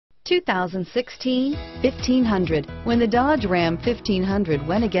2016 1500. When the Dodge Ram 1500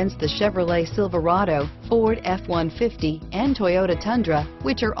 went against the Chevrolet Silverado, Ford F-150, and Toyota Tundra,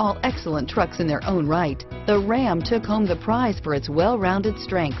 which are all excellent trucks in their own right, the Ram took home the prize for its well-rounded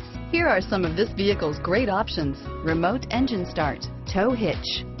strengths. Here are some of this vehicle's great options: remote engine start, tow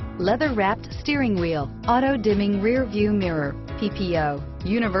hitch, leather-wrapped steering wheel, auto-dimming rear view mirror, PPO,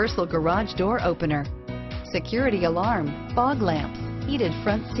 universal garage door opener, security alarm, fog lamps, heated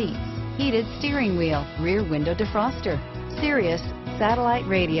front seats, heated steering wheel, rear window defroster, Sirius satellite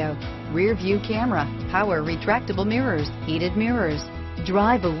radio, rear view camera, power retractable mirrors, heated mirrors.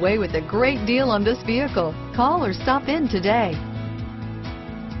 Drive away with a great deal on this vehicle. Call or stop in today.